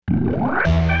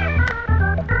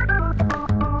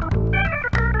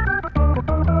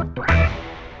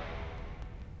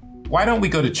Why don't we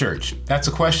go to church? That's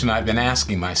a question I've been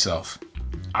asking myself.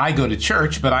 I go to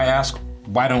church, but I ask,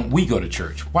 why don't we go to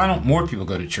church? Why don't more people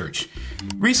go to church?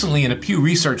 Recently, in a Pew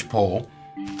Research poll,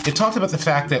 it talked about the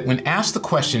fact that when asked the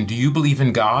question, do you believe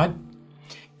in God?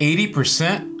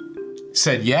 80%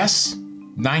 said yes,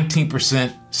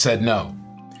 19% said no.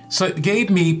 So it gave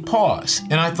me pause,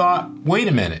 and I thought, wait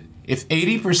a minute. If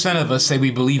 80% of us say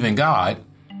we believe in God,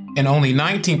 and only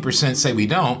 19% say we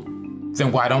don't,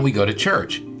 then why don't we go to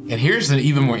church? And here's an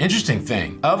even more interesting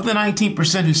thing. Of the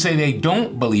 19% who say they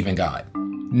don't believe in God,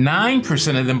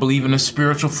 9% of them believe in a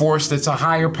spiritual force that's a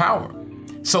higher power.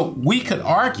 So we could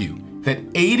argue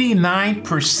that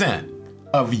 89%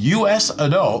 of U.S.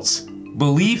 adults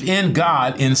believe in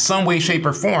God in some way, shape,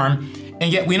 or form,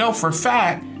 and yet we know for a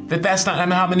fact that that's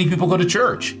not how many people go to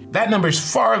church. That number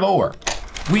is far lower.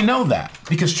 We know that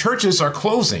because churches are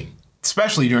closing,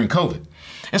 especially during COVID.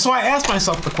 And so I asked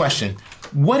myself the question,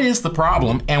 what is the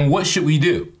problem and what should we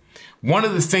do? One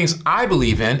of the things I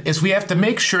believe in is we have to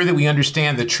make sure that we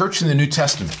understand the church in the New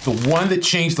Testament, the one that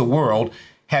changed the world,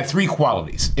 had three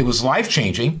qualities. It was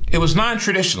life-changing, it was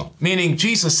non-traditional, meaning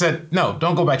Jesus said, no,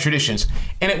 don't go by traditions,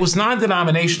 and it was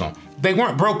non-denominational. They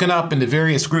weren't broken up into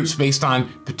various groups based on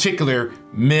particular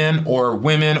men or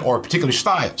women or particular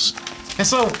styles. And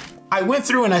so I went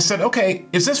through and I said, okay,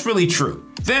 is this really true?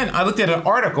 Then I looked at an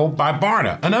article by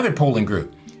Barna, another polling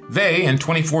group. They, in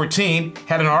 2014,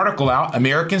 had an article out,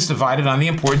 Americans Divided on the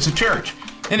Importance of Church.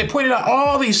 And it pointed out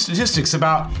all these statistics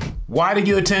about why did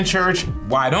you attend church?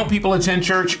 Why don't people attend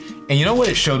church? And you know what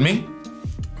it showed me?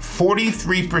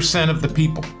 43% of the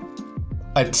people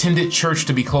attended church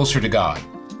to be closer to God.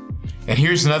 And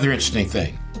here's another interesting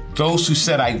thing. Those who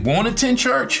said, I won't attend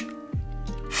church,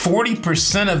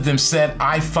 40% of them said,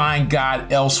 I find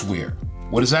God elsewhere.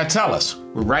 What does that tell us?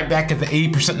 We're right back at the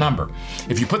 80% number.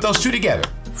 If you put those two together,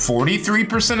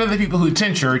 43% of the people who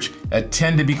attend church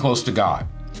tend to be close to God.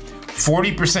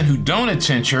 40% who don't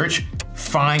attend church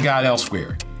find God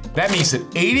elsewhere. That means that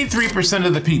 83%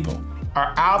 of the people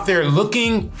are out there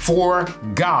looking for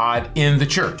God in the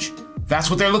church. That's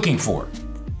what they're looking for.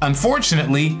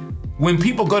 Unfortunately, when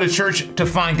people go to church to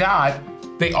find God,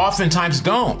 they oftentimes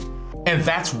don't. And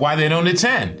that's why they don't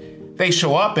attend. They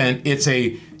show up and it's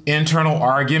an internal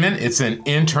argument, it's an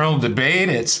internal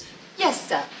debate, Yes,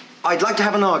 sir. I'd like to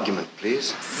have an argument,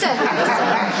 please. Certainly, sir.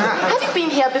 Have you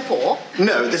been here before?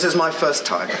 No, this is my first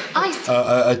time. I see.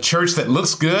 A church that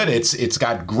looks good, it's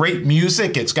got great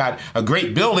music, it's got a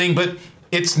great building, but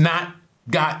it's not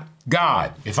got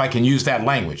God, if I can use that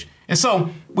language. And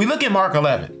so we look at Mark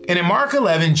 11, and in Mark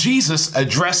 11, Jesus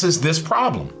addresses this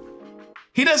problem.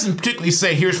 He doesn't particularly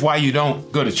say, here's why you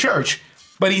don't go to church,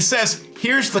 but he says,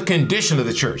 here's the condition of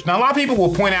the church. Now, a lot of people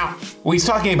will point out, well, he's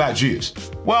talking about Jews.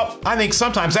 Well, I think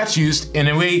sometimes that's used in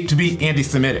a way to be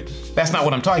anti-Semitic. That's not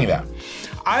what I'm talking about.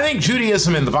 I think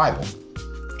Judaism in the Bible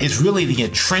is really the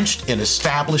entrenched and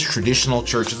established traditional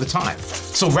church of the time.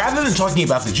 So rather than talking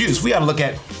about the Jews, we got to look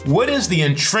at what is the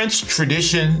entrenched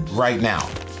tradition right now.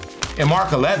 In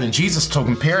Mark 11, Jesus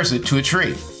compares it to a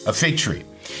tree, a fig tree.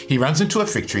 He runs into a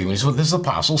fig tree when he's with his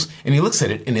apostles, and he looks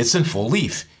at it, and it's in full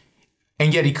leaf.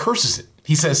 And yet he curses it.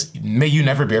 He says, may you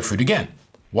never bear fruit again.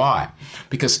 Why?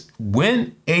 Because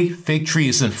when a fig tree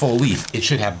is in full leaf, it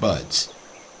should have buds.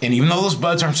 And even though those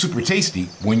buds aren't super tasty,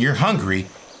 when you're hungry,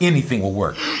 anything will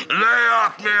work. Lay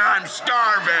off me, I'm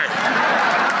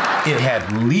starving. It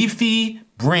had leafy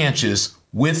branches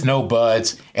with no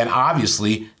buds and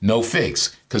obviously no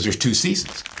figs because there's two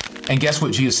seasons. And guess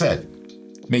what Jesus said?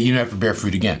 May you never bear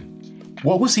fruit again.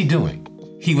 What was he doing?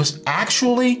 He was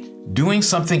actually doing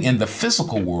something in the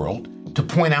physical world to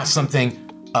point out something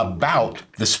about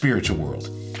the spiritual world.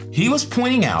 He was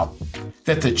pointing out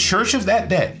that the church of that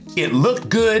day, it looked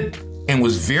good and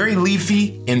was very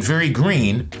leafy and very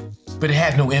green, but it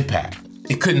had no impact.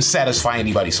 It couldn't satisfy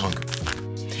anybody's hunger.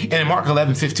 And in Mark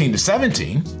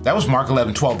 11:15-17, that was Mark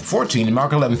 11:12-14, and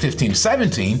Mark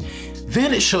 11:15-17,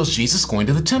 then it shows Jesus going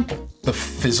to the temple, the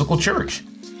physical church.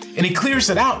 And he clears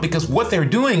it out because what they're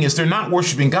doing is they're not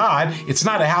worshiping God. It's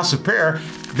not a house of prayer.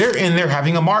 They're in there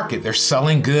having a market. They're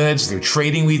selling goods. They're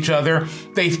trading with each other.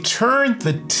 They've turned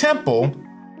the temple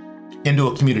into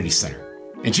a community center.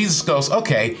 And Jesus goes,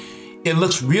 okay, it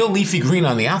looks real leafy green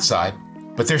on the outside,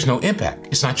 but there's no impact.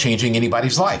 It's not changing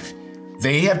anybody's life.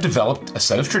 They have developed a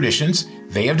set of traditions.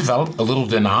 They have developed a little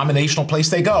denominational place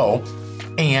they go.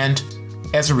 And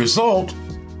as a result,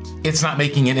 it's not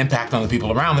making an impact on the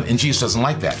people around them, and Jesus doesn't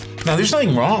like that. Now, there's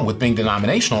nothing wrong with being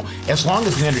denominational as long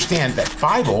as we understand that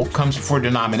Bible comes before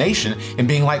denomination and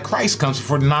being like Christ comes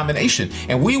before denomination.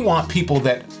 And we want people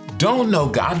that don't know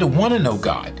God to want to know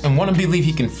God and want to believe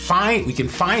we can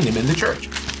find him in the church.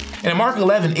 And in Mark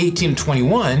 11, 18,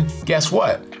 21, guess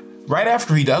what? Right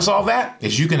after he does all that,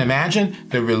 as you can imagine,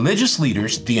 the religious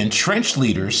leaders, the entrenched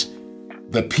leaders,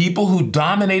 the people who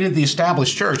dominated the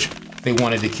established church, they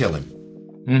wanted to kill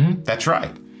him. That's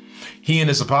right. He and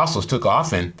his apostles took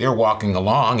off and they're walking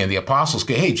along and the apostles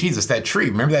go, hey, Jesus, that tree,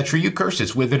 remember that tree you cursed?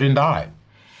 It's withered and died.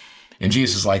 And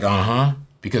Jesus is like,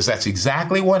 because that's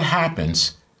exactly what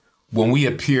happens when we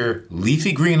appear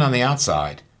leafy green on the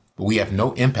outside, but we have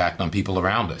no impact on people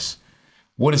around us.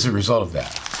 What is the result of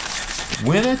that?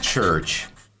 When a church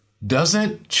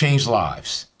doesn't change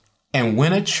lives, and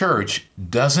when a church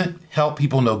doesn't help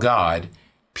people know God,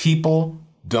 people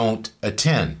don't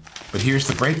attend. But here's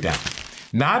the breakdown.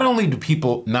 Not only do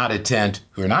people not attend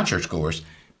who are not churchgoers,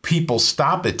 people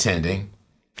stop attending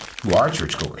who are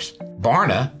churchgoers.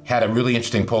 Barna had a really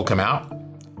interesting poll come out.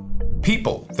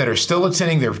 People that are still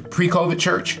attending their pre-COVID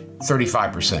church,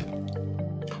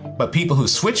 35%. But people who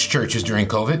switched churches during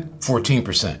COVID,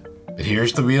 14%. But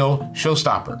here's the real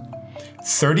showstopper.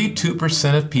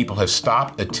 32% of people have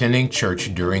stopped attending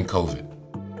church during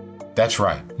COVID. That's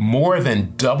right. More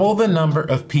than double the number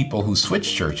of people who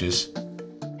switched churches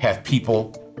have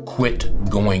people quit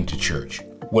going to church.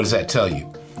 What does that tell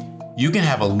you? You can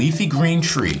have a leafy green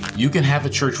tree. You can have a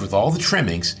church with all the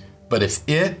trimmings, but if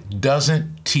it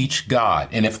doesn't teach God,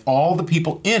 and if all the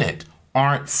people in it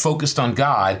aren't focused on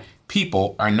God,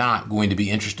 people are not going to be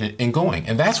interested in going.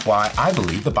 And that's why I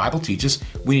believe the Bible teaches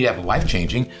we need to have a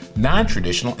life-changing,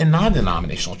 non-traditional, and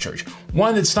non-denominational church.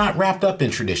 One that's not wrapped up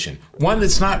in tradition. One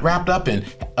that's not wrapped up in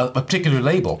a particular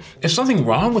label. There's something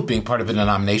wrong with being part of a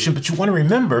denomination, but you want to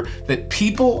remember that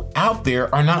people out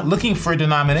there are not looking for a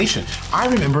denomination. I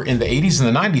remember in the 80s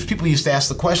and the 90s, people used to ask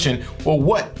the question, well,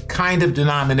 what kind of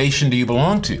denomination do you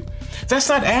belong to? That's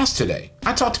not asked today.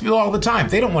 I talk to people all the time.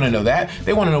 They don't want to know that.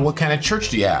 They want to know what kind of church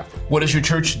do you have? What does your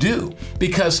church do?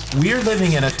 Because we're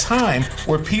living in a time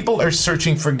where people are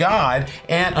searching for God,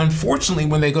 and unfortunately,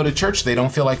 when they go to church, they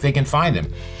don't feel like they can find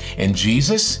him. And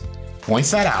Jesus points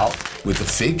that out with the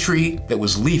fig tree that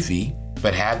was leafy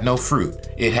but had no fruit.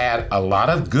 It had a lot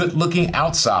of good looking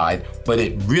outside, but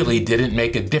it really didn't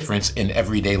make a difference in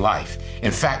everyday life.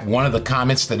 In fact, one of the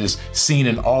comments that is seen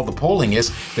in all the polling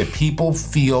is that people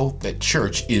feel that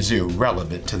church is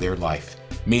irrelevant to their life,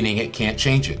 meaning it can't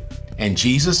change it. And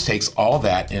Jesus takes all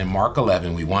that, and in Mark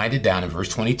 11, we wind it down in verse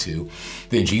 22.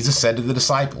 Then Jesus said to the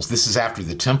disciples, this is after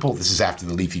the temple, this is after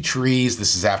the leafy trees,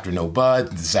 this is after no bud,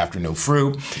 this is after no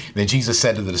fruit. Then Jesus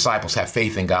said to the disciples, have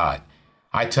faith in God.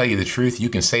 I tell you the truth, you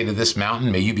can say to this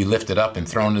mountain, may you be lifted up and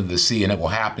thrown into the sea, and it will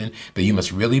happen, but you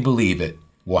must really believe it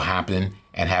will happen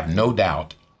and have no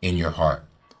doubt in your heart.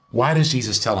 Why does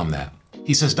Jesus tell them that?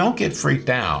 He says, don't get freaked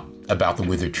out about the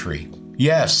withered tree.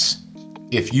 Yes,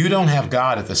 if you don't have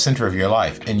God at the center of your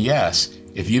life, and yes,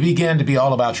 if you begin to be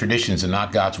all about traditions and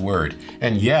not God's word,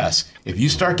 and yes, if you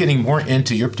start getting more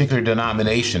into your particular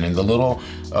denomination and the little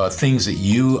things that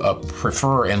you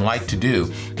prefer and like to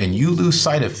do, and you lose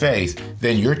sight of faith,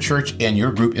 then your church and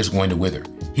your group is going to wither.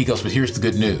 He goes, but here's the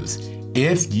good news.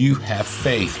 If you have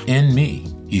faith in me,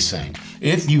 he's saying,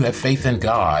 if you have faith in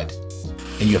God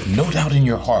and you have no doubt in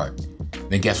your heart,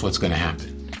 then guess what's going to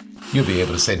happen? You'll be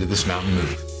able to say to this mountain,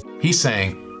 move. He's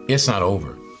saying it's not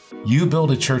over. You build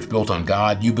a church built on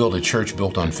God, you build a church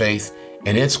built on faith,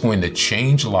 and it's going to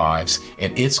change lives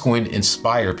and it's going to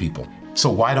inspire people.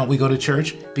 So why don't we go to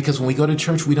church? Because when we go to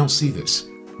church, we don't see this.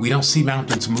 We don't see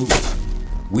mountains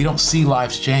move. We don't see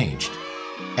lives changed.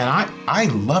 And I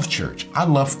love church. I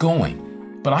love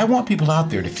going. But I want people out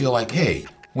there to feel like, hey,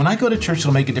 when I go to church,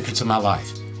 it'll make a difference in my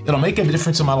life. It'll make a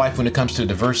difference in my life when it comes to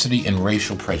diversity and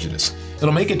racial prejudice.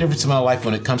 It'll make a difference in my life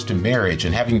when it comes to marriage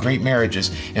and having great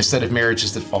marriages instead of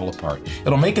marriages that fall apart.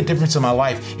 It'll make a difference in my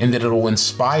life in that it'll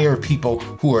inspire people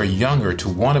who are younger to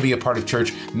want to be a part of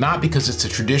church, not because it's a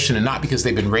tradition and not because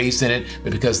they've been raised in it,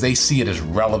 but because they see it as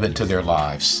relevant to their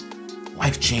lives.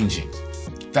 Life-changing.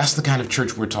 That's the kind of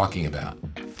church we're talking about.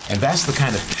 And that's the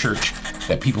kind of church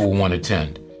that people will want to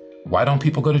attend. Why don't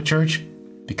people go to church?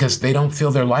 Because they don't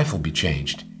feel their life will be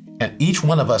changed. And each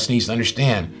one of us needs to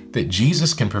understand that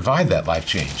Jesus can provide that life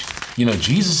change. You know,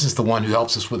 Jesus is the one who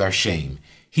helps us with our shame.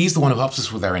 He's the one who helps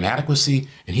us with our inadequacy,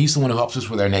 and he's the one who helps us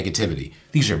with our negativity.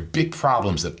 These are big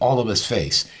problems that all of us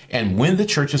face. And when the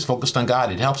church is focused on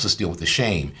God, it helps us deal with the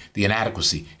shame, the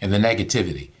inadequacy, and the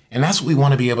negativity. And that's what we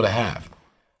want to be able to have.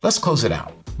 Let's close it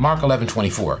out. Mark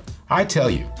 11:24. I tell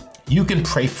you, you can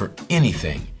pray for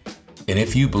anything. And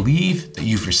if you believe that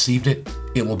you've received it,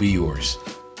 it will be yours.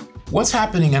 What's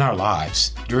happening in our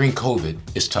lives during COVID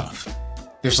is tough.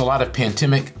 There's a lot of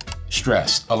pandemic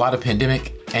stress, a lot of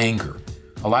pandemic anger,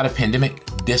 a lot of pandemic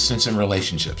distance in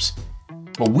relationships.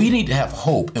 But we need to have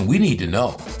hope, and we need to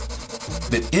know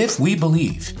that if we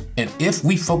believe and if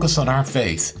we focus on our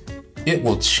faith, it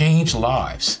will change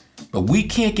lives. But we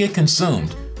can't get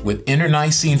consumed with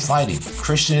internecine fighting,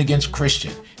 Christian against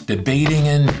Christian, debating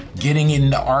and getting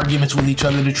into arguments with each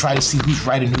other to try to see who's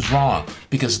right and who's wrong,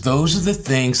 because those are the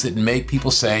things that make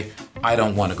people say, I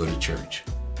don't want to go to church.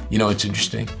 You know, it's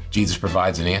interesting. Jesus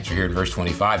provides an answer here in verse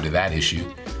 25 to that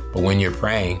issue. But when you're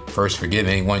praying, first forgive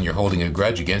anyone you're holding a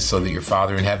grudge against so that your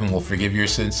Father in heaven will forgive your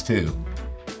sins too.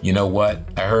 You know what?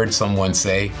 I heard someone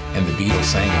say, and the Beatles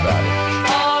sang about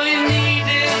it. All you need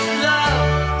is love.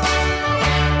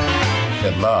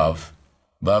 That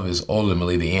love is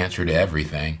ultimately the answer to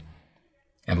everything.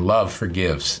 And love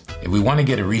forgives. If we want to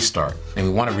get a restart and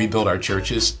we want to rebuild our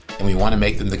churches and we want to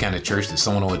make them the kind of church that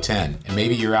someone will attend, and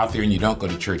maybe you're out there and you don't go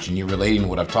to church and you're relating to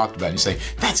what I've talked about and you say,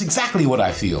 that's exactly what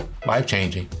I feel.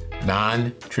 Life-changing,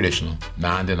 non-traditional,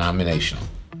 non-denominational.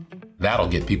 That'll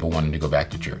get people wanting to go back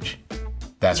to church.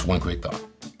 That's one quick thought.